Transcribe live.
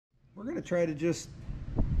We're going to try to just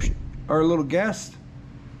our little gas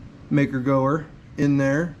maker goer in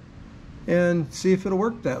there and see if it'll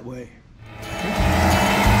work that way.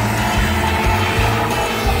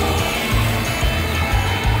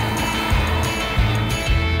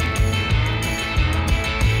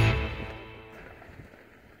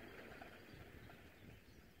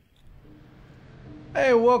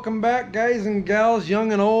 Hey, welcome back guys and gals,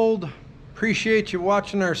 young and old. Appreciate you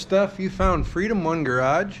watching our stuff. You found Freedom One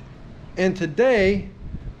Garage, and today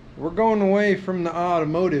we're going away from the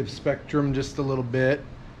automotive spectrum just a little bit,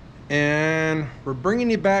 and we're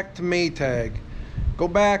bringing you back to Maytag. Go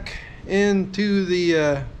back into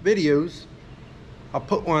the videos. I'll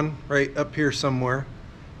put one right up here somewhere,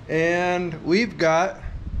 and we've got,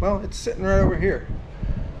 well, it's sitting right over here.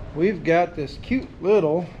 We've got this cute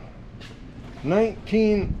little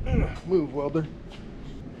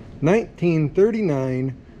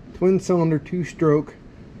 1939 twin cylinder 2-stroke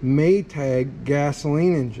Maytag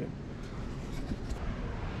gasoline engine.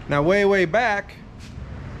 Now way back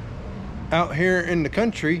out here in the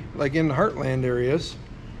country, like in the heartland areas,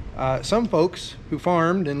 some folks who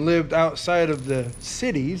farmed and lived outside of the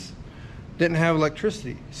cities didn't have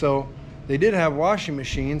electricity, so they did have washing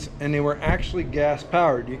machines, and they were actually gas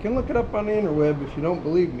powered. You can look it up on the interweb if you don't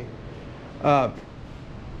believe me.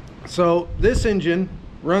 So this engine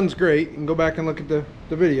runs great. You can go back and look at the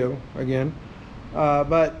video again,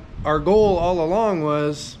 but our goal all along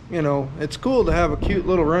was, you know, it's cool to have a cute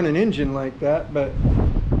little running engine like that, but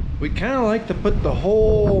we kind of like to put the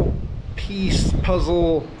whole piece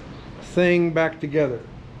puzzle thing back together,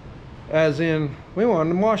 as in we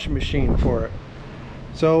wanted a washing machine for it.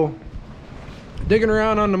 So digging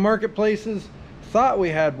around on the marketplaces, thought we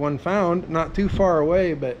had one found not too far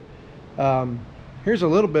away, but here's a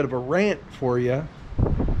little bit of a rant for you.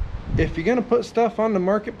 If you're gonna put stuff on the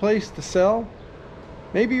marketplace to sell,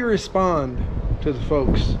 maybe you respond to the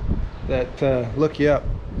folks that look you up.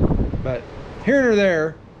 But here or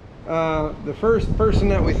there, the first person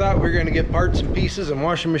that we thought we were gonna get parts and pieces and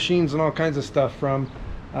washing machines and all kinds of stuff from,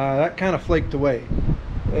 that kind of flaked away.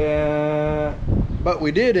 But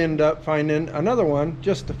we did end up finding another one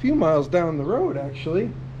just a few miles down the road. Actually,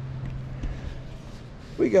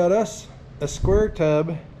 we got us a square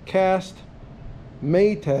tub cast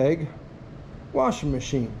Maytag washing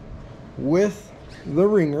machine with the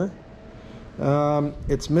wringer.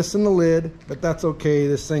 It's missing the lid, but that's okay.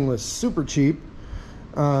 This thing was super cheap,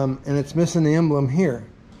 and it's missing the emblem here.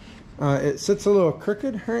 It sits a little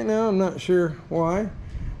crooked right now. I'm not sure why,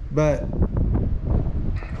 but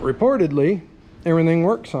reportedly everything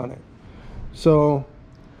works on it. So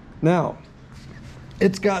now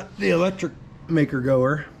it's got the electric maker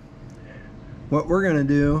goer. What we're gonna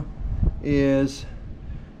do is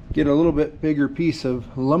get a little bit bigger piece of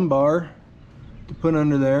lumbar to put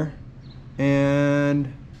under there,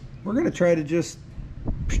 and we're gonna try to just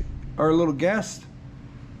our little gas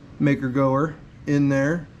maker goer in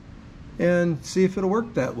there and see if it'll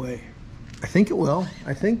work that way. I think it will.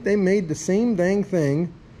 I think they made the same dang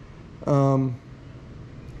thing,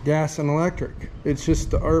 gas and electric. It's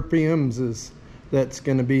just the RPMs that's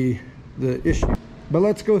gonna be the issue. But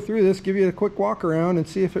let's go through this, give you a quick walk around and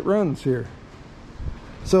see if it runs here.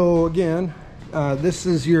 So again, this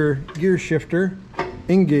is your gear shifter.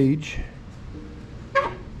 Engage,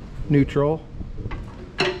 neutral,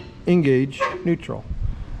 engage, neutral.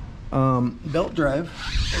 Belt drive,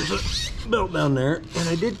 there's a belt down there, and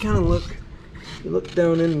I did kind of look, you look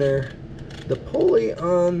down in there, the pulley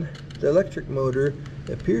on the electric motor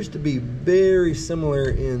appears to be very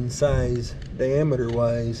similar in size, diameter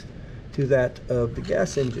wise, to that of the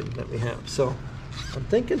gas engine that we have. So I'm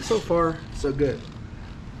thinking so far so good.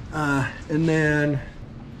 And then,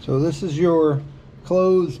 so this is your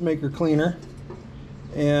clothes maker cleaner,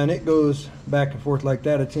 and it goes back and forth like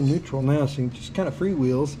that. It's in neutral now, so you can just kind of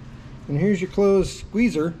freewheels. And here's your clothes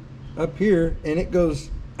squeezer up here, and it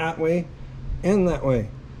goes that way and that way,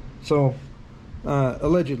 so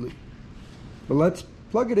allegedly. But let's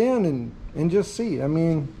plug it in and just see. I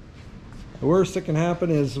mean, the worst that can happen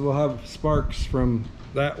is we'll have sparks from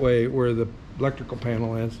that way where the electrical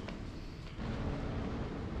panel is.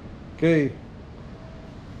 Okay,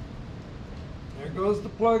 there goes the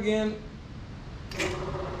plug-in.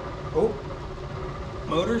 Oh,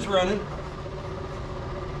 motor's running.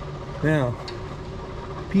 Now,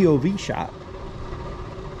 POV shot.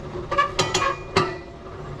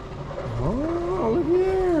 Oh, look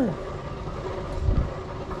here.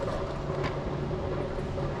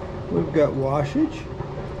 We've got washage.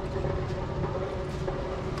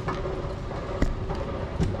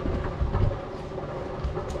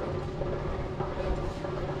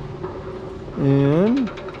 And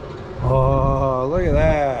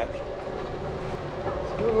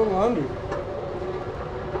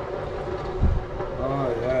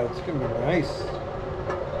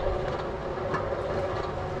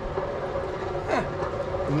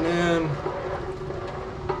and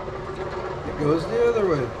it goes the other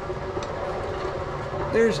way.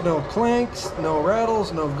 There's no clanks, no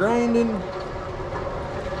rattles, no grinding.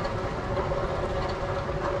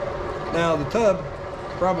 Now the tub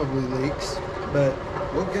probably leaks, but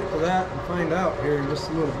we'll get to that and find out here in just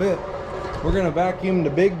a little bit. We're gonna vacuum the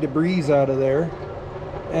big debris out of there,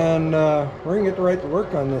 and we're gonna get right to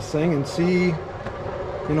work on this thing and see,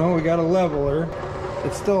 you know, we got a leveler.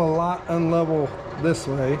 It's still a lot unlevel this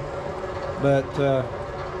way, but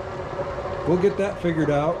we'll get that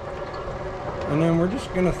figured out. And then we're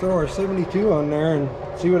just gonna throw our 72 on there and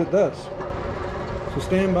see what it does. So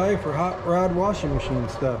stand by for hot rod washing machine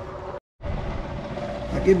stuff.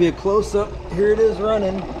 I'll give you a close-up. Here it is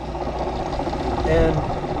running, and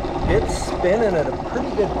it's spinning at a pretty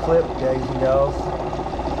good clip, guys and gals.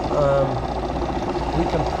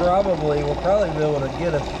 We'll probably be able to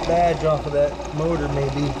get a badge off of that motor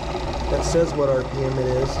maybe that says what RPM it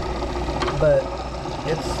is, but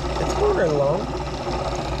it's going right along.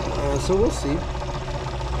 So we'll see.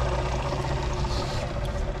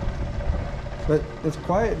 But it's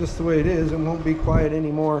quiet just the way it is. It won't be quiet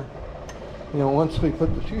anymore, you know, once we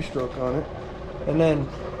put the 2-stroke on it. And then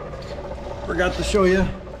forgot to show you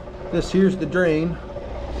this. Here's the drain,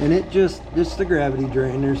 and it's the gravity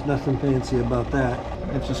drain. There's nothing fancy about that.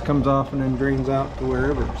 It just comes off and then drains out to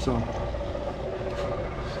wherever. So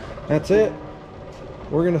that's it.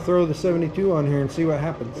 We're gonna throw the 72 on here and see what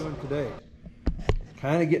happens. Doing today,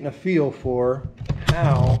 kind of getting a feel for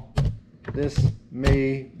how this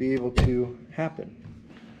may be able to happen.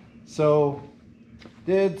 So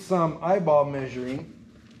did some eyeball measuring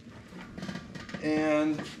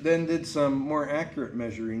and then did some more accurate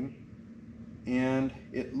measuring, and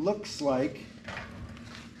it looks like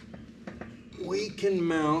we can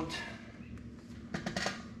mount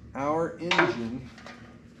our engine.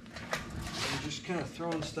 I'm just kind of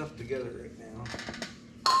throwing stuff together right now.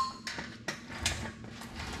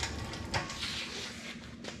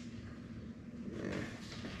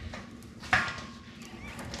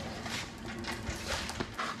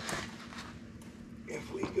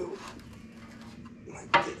 If we go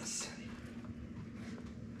like this,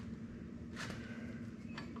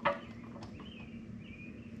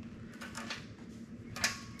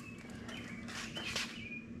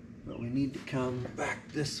 but we need to come back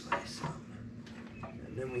this way some,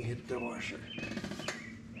 and then we hit the washer.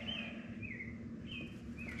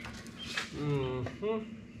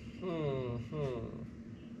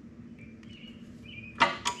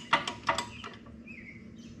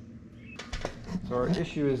 So our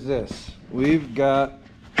issue is this. We've got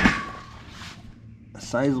a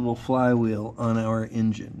sizable flywheel on our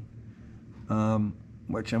engine,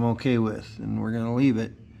 which I'm okay with, and we're going to leave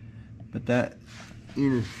it. But that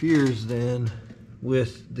interferes then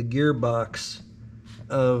with the gearbox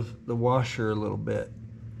of the washer a little bit.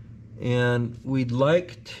 And we'd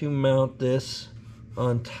like to mount this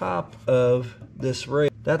on top of this rail.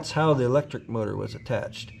 That's how the electric motor was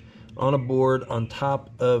attached, on a board on top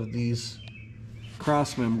of these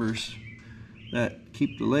cross members that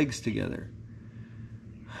keep the legs together.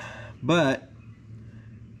 But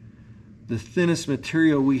the thinnest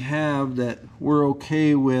material we have that we're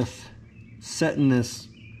okay with setting this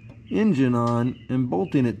engine on and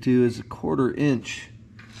bolting it to is a 1/4 inch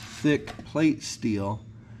thick plate steel,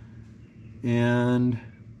 and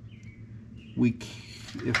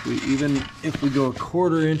if we go a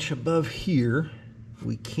 1/4 inch above here,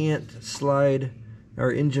 we can't slide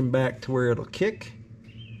our engine back to where it'll kick,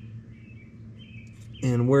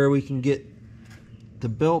 and where we can get the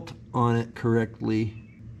belt on it correctly,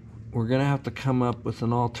 we're gonna have to come up with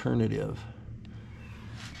an alternative,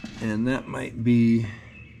 and that might be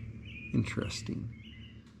interesting.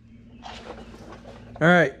 All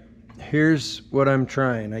right, here's what I'm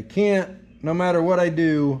trying. I can't, no matter what I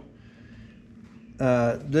do,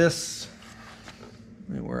 this,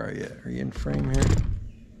 where are you? Are you in frame here?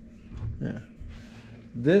 Yeah.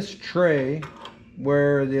 This tray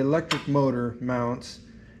where the electric motor mounts,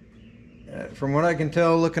 from what I can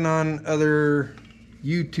tell looking on other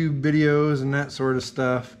YouTube videos and that sort of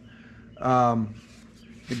stuff,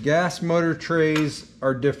 the gas motor trays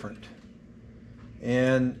are different,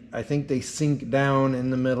 and I think they sink down in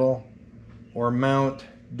the middle or mount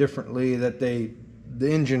differently, that the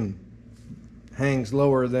engine hangs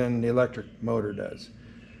lower than the electric motor does.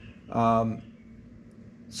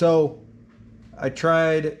 So I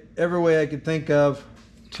tried every way I could think of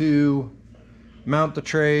to mount the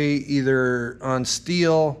tray either on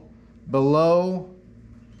steel below,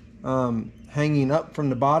 hanging up from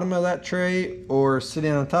the bottom of that tray, or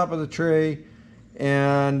sitting on top of the tray,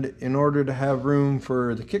 and in order to have room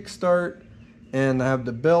for the kickstart and I have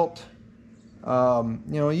the belt. You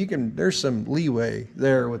know, there's some leeway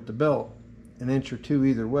there with the belt, an inch or two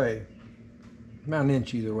either way, about an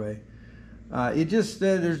inch either way.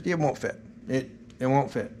 It won't fit. It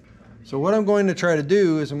won't fit. So what I'm going to try to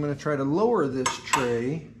do is I'm going to try to lower this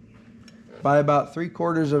tray by about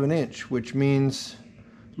 3/4 of an inch, which means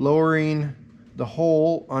lowering the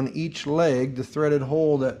hole on each leg, the threaded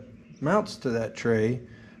hole that mounts to that tray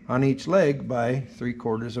on each leg, by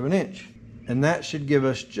 3/4 of an inch. And that should give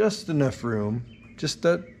us just enough room, just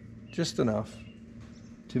enough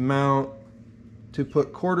to mount, to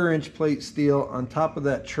put 1/4 inch plate steel on top of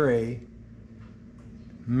that tray,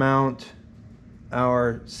 mount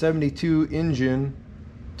our 72 engine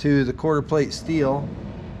to the 1/4 plate steel,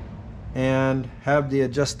 and have the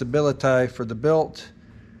adjustability for the belt,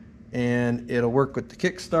 and it'll work with the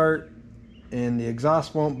kickstart, and the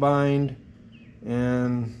exhaust won't bind,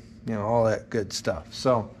 and you know, all that good stuff.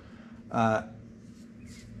 So I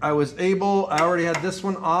already had this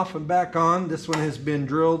one off and back on. This one has been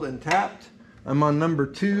drilled and tapped. I'm on number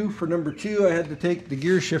 2. For number 2, I had to take the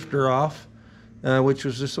gear shifter off, which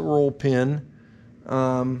was just a roll pin,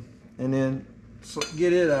 and then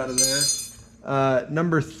get it out of there.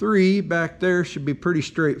 Number 3 back there should be pretty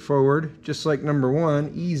straightforward, just like number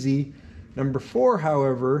 1, easy. Number 4,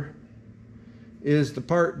 however, is the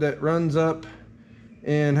part that runs up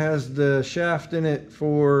and has the shaft in it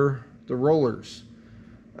for the rollers.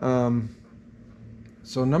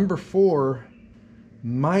 So number 4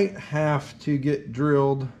 might have to get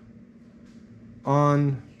drilled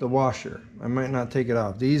on the washer. I might not take it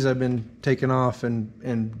off. These I've been taking off and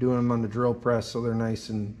doing them on the drill press, so they're nice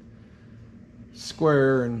and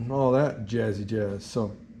square and all that jazzy jazz.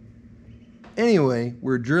 So anyway,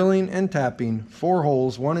 we're drilling and tapping 4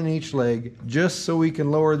 holes, 1 in each leg, just so we can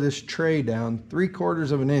lower this tray down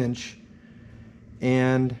 3/4 of an inch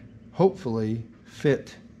and hopefully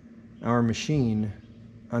fit our machine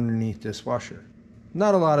underneath this washer.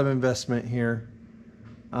 Not a lot of investment here.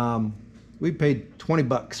 We paid 20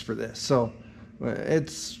 bucks for this, so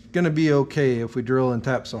it's gonna be okay if we drill and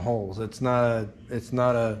tap some holes. It's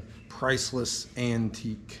not a priceless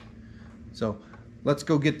antique. So let's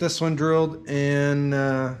go get this one drilled, and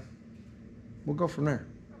we'll go from there.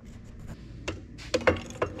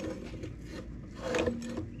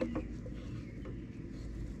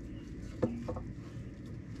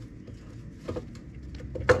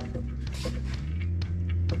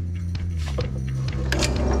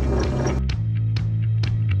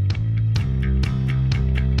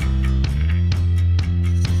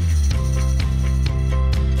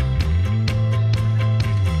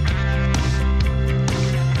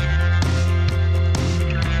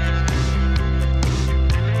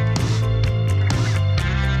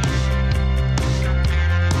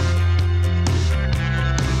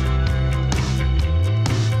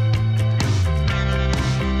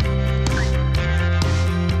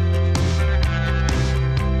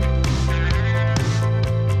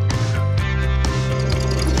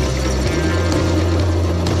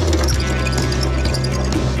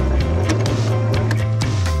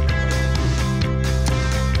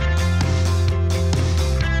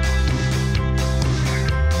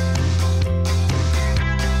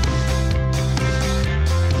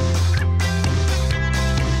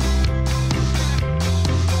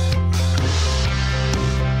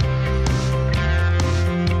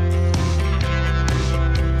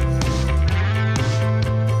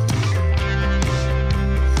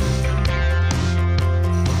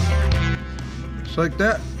 Just like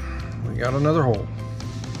that, we got another hole.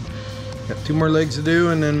 Got 2 more legs to do,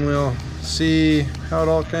 and then we'll see how it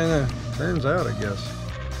all kind of turns out, I guess.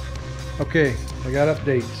 Okay, I got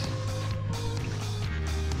updates.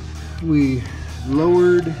 We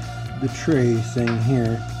lowered the tray thing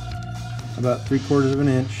here about 3/4 of an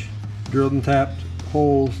inch, drilled and tapped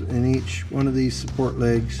holes in each one of these support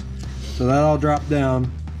legs, so that all dropped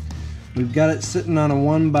down. We've got it sitting on a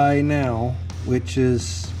 1x now, which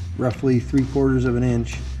is roughly 3/4 of an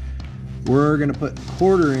inch. We're gonna put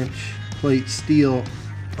 1/4 inch plate steel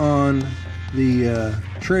on the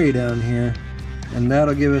tray down here, and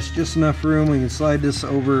that'll give us just enough room. We can slide this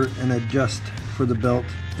over and adjust for the belt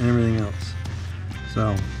and everything else.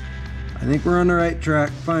 So I think we're on the right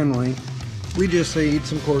track finally. We just need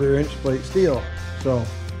some 1/4 inch plate steel. So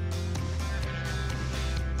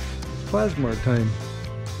plasma time.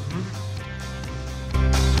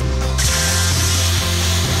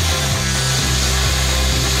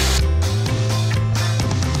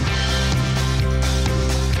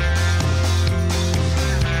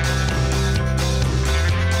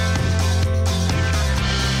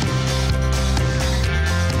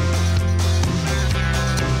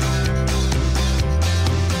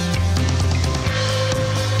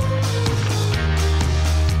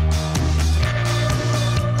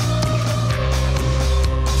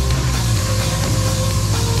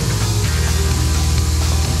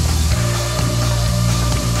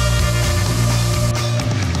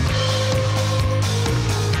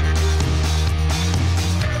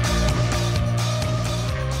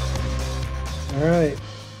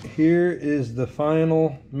 here is the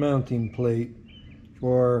final mounting plate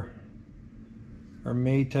for our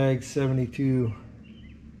Maytag 72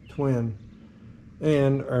 twin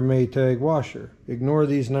and our Maytag washer. Ignore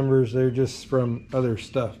these numbers, they're just from other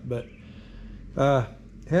stuff, but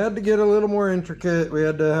had to get a little more intricate. We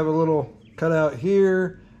had to have a little cutout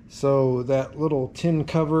here so that little tin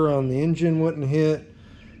cover on the engine wouldn't hit,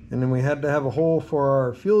 and then we had to have a hole for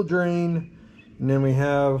our fuel drain, and then we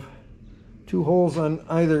have 2 holes on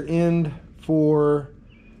either end for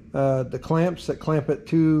the clamps that clamp it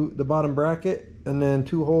to the bottom bracket, and then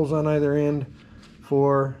 2 holes on either end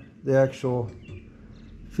for the actual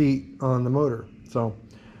feet on the motor. So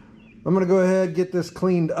I'm going to go ahead, get this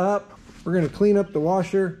cleaned up. We're going to clean up the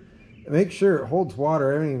washer, make sure it holds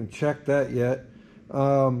water. I haven't even checked that yet.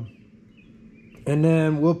 And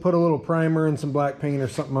then we'll put a little primer and some black paint or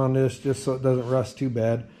something on this just so it doesn't rust too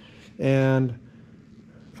bad. And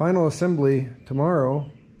final assembly tomorrow,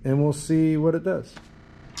 and we'll see what it does.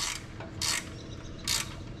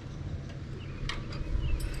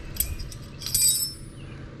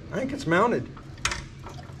 I think it's mounted.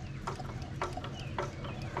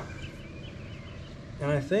 And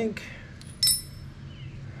I think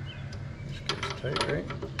this gets tight, right?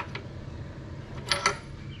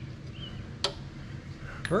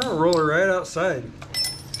 We're gonna roll her right outside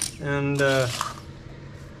and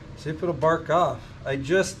see if it'll bark off. I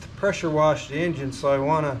just pressure washed the engine, so I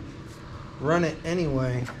want to run it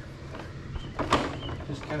anyway.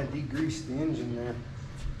 Just kind of degrease the engine there.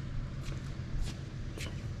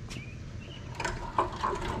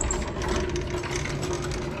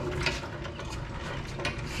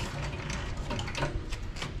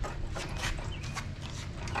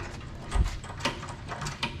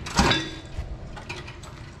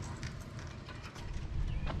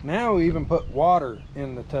 Now we even put water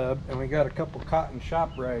in the tub, and we got a couple cotton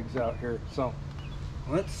shop rags out here. So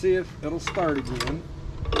let's see if it'll start again.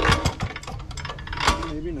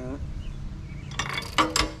 Maybe not.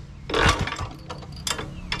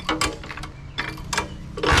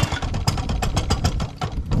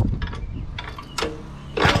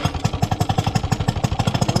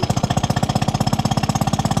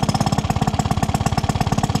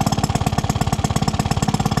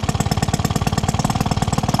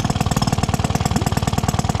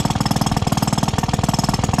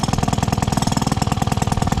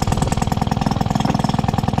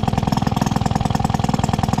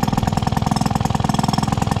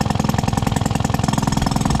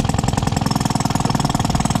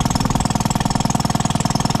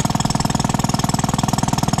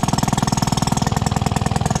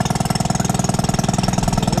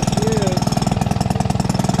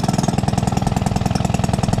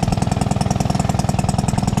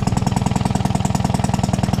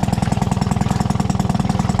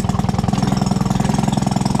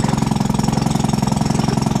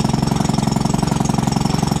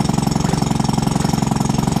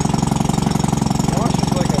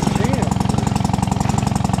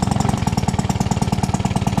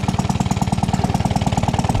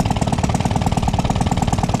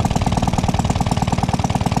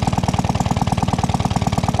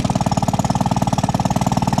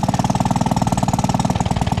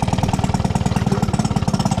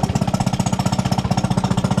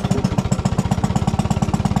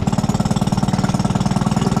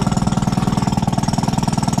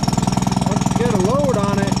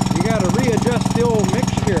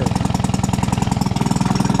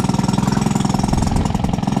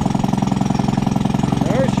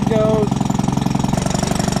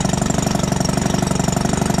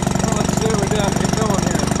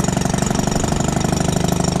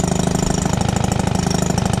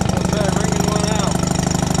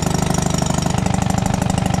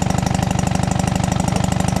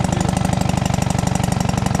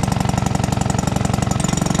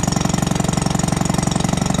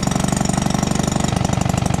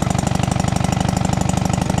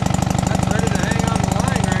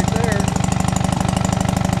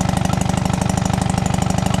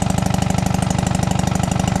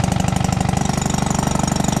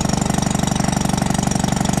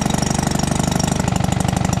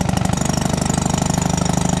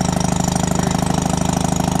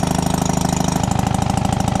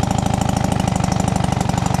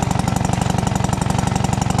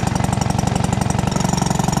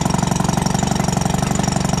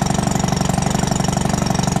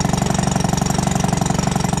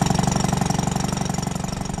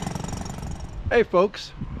 Hey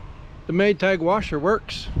folks, the Maytag washer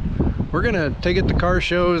works. We're gonna take it to car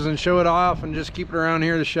shows and show it off and just keep it around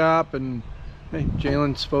here at the shop. And hey,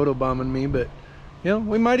 Jalen's photobombing me, but You know,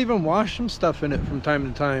 we might even wash some stuff in it from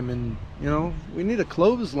time to time, and you know, we need a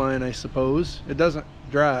clothesline, I suppose. It doesn't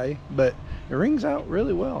dry, but it wrings out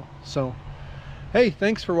really well. So hey,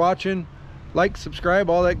 thanks for watching. Like, subscribe,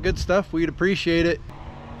 all that good stuff. We'd appreciate it.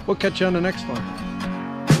 We'll catch you on the next one.